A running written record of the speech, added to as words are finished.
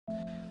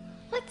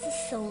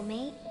What's a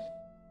soulmate?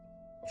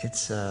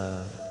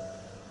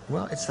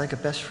 Well, it's like a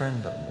best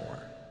friend, but more.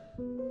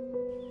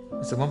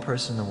 It's the one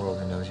person in the world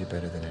who knows you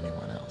better than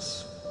anyone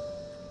else.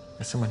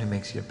 It's someone who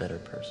makes you a better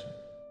person.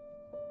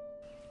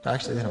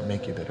 Actually, they don't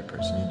make you a better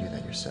person, you do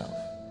that yourself.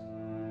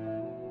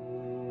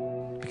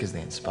 Because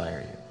they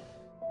inspire you.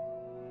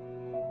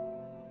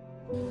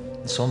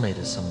 The soulmate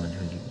is someone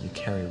who you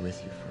carry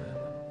with you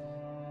forever.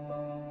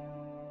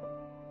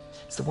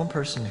 It's the one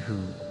person who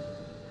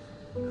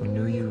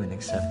knew you and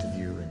accepted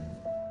you and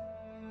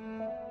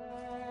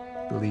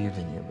believed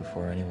in you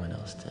before anyone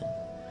else did,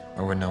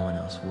 or when no one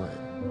else would.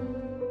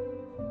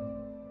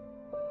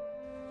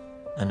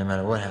 And no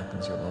matter what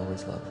happens, you'll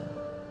always love them.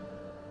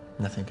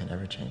 Nothing can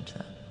ever change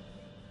that.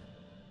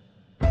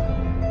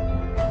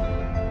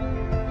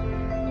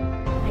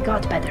 I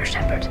got better,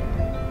 Shepard.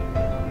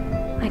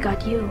 I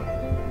got you.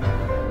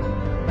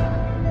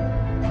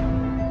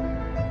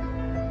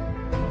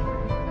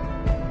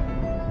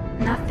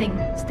 Nothing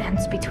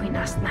stands between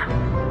us now.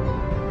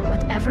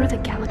 Whatever the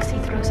galaxy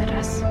throws at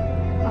us,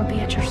 I'll be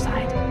at your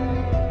side.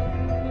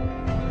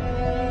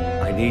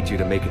 I need you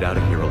to make it out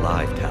of here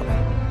alive, Tali.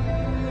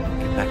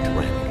 Get back to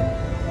Rank.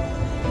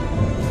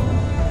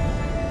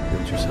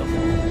 Build yourself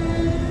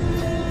up.